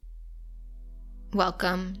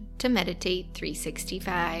Welcome to Meditate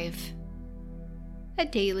 365, a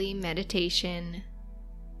daily meditation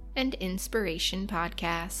and inspiration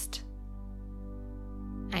podcast.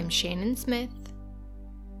 I'm Shannon Smith.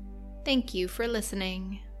 Thank you for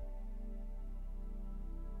listening.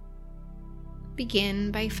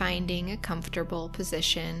 Begin by finding a comfortable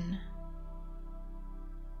position,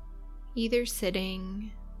 either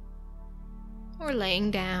sitting or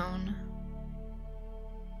laying down,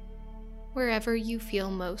 wherever you feel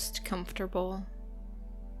most comfortable.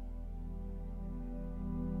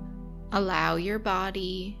 Allow your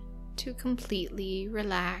body to completely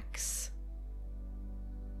relax.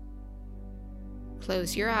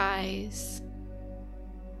 Close your eyes.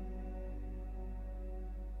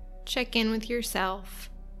 Check in with yourself.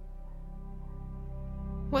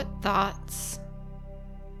 What thoughts,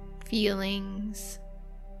 feelings,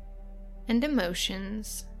 and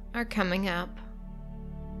emotions are coming up?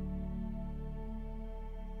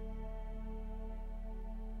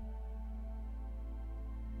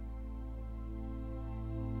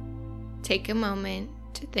 Take a moment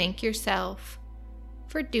to thank yourself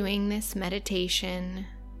for doing this meditation,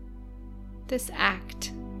 this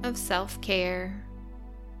act of self-care.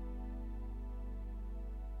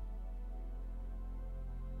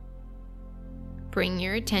 Bring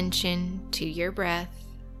your attention to your breath.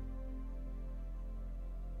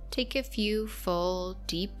 Take a few full,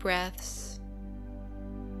 deep breaths,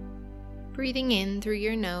 breathing in through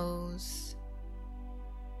your nose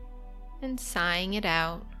and sighing it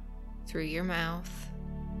out through your mouth.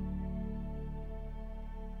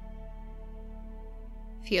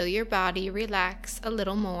 Feel your body relax a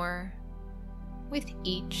little more with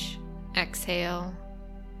each exhale.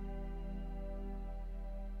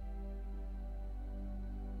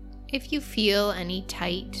 If you feel any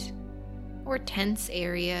tight or tense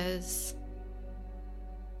areas,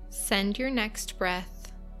 send your next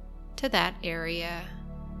breath to that area.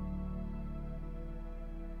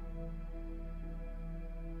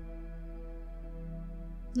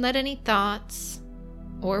 Let any thoughts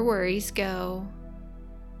or worries go.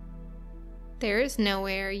 There is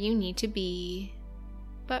nowhere you need to be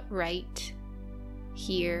but right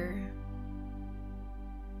here.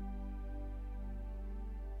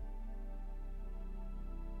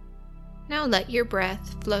 Now let your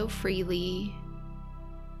breath flow freely.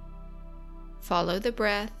 Follow the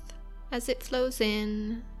breath as it flows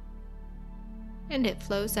in and it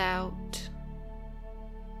flows out.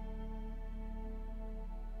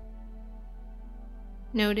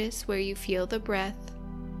 Notice where you feel the breath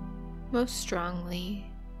most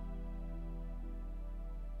strongly.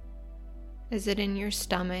 Is it in your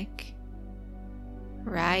stomach,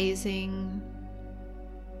 rising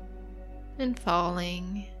and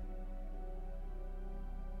falling,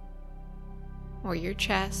 or your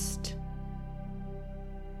chest,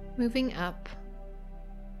 moving up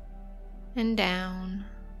and down?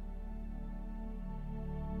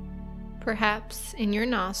 Perhaps in your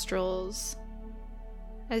nostrils,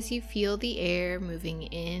 as you feel the air moving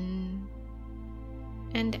in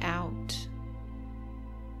and out.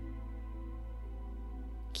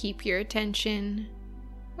 Keep your attention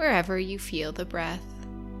wherever you feel the breath.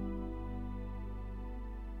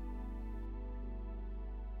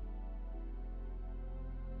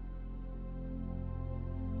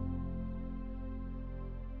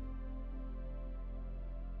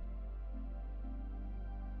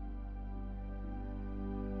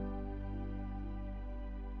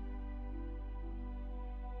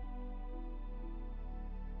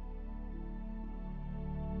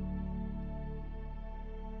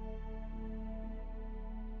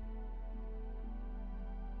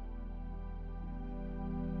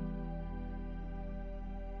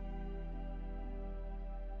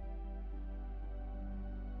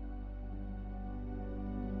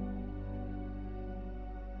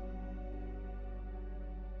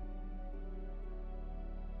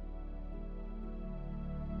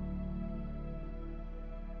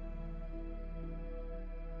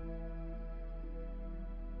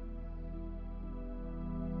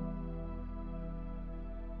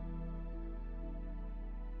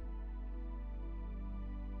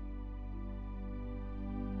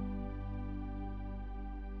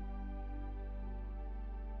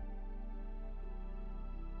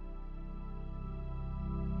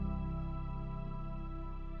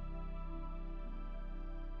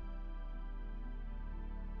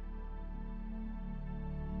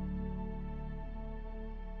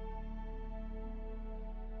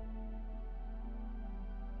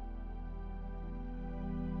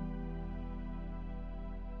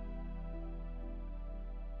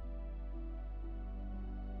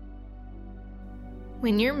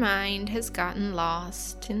 When your mind has gotten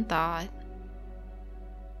lost in thought,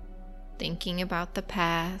 thinking about the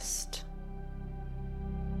past,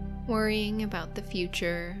 worrying about the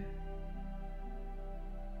future,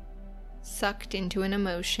 sucked into an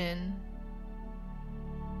emotion,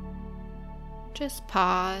 just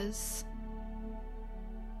pause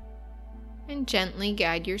and gently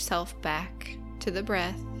guide yourself back to the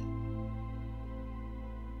breath,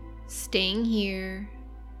 staying here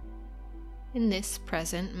in this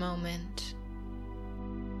present moment.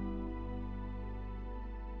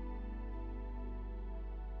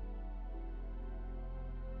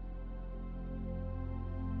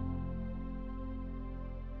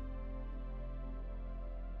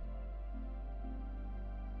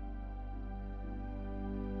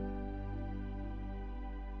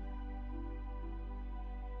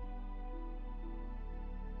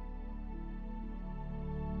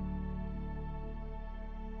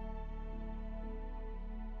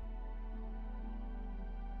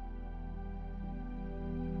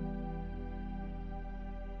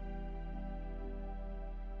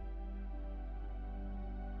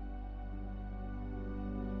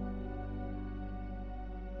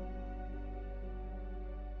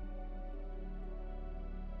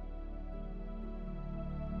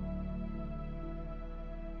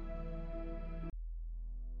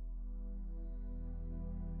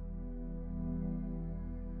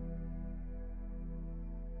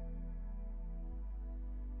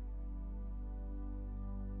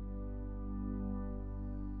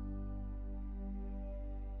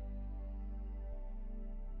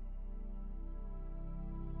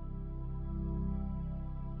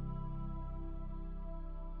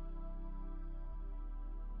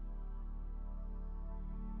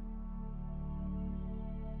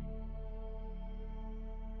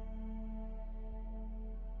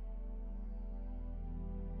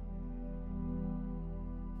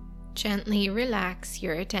 Gently relax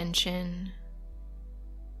your attention.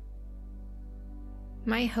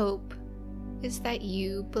 My hope is that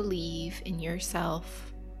you believe in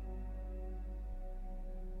yourself.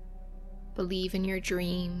 Believe in your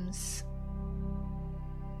dreams.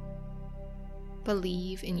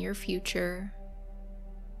 Believe in your future.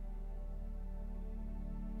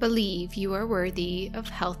 Believe you are worthy of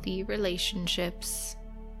healthy relationships.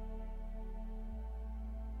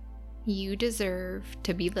 You deserve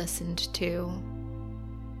to be listened to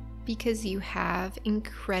because you have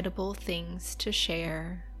incredible things to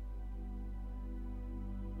share.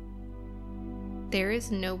 There is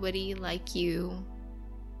nobody like you.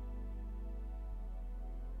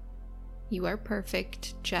 You are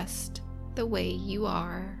perfect just the way you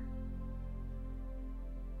are.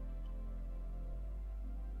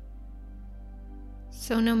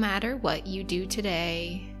 So no matter what you do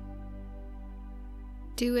today,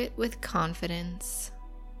 do it with confidence,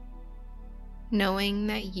 knowing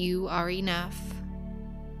that you are enough,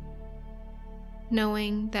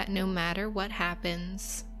 knowing that no matter what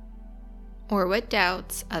happens or what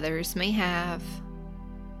doubts others may have,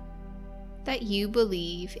 that you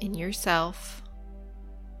believe in yourself,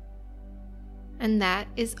 and that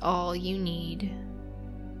is all you need.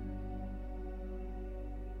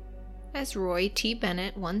 As Roy T.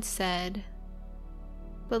 Bennett once said,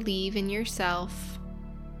 believe in yourself.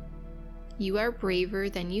 You are braver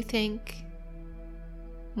than you think,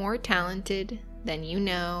 more talented than you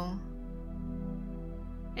know,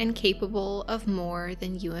 and capable of more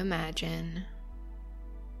than you imagine.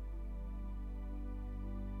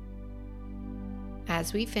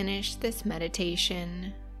 As we finish this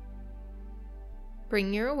meditation,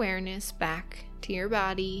 bring your awareness back to your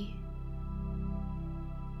body.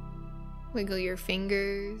 Wiggle your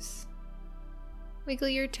fingers, wiggle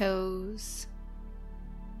your toes,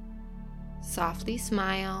 softly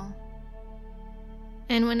smile,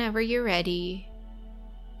 and whenever you're ready,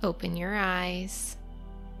 open your eyes.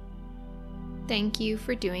 Thank you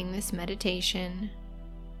for doing this meditation.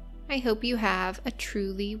 I hope you have a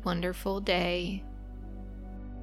truly wonderful day.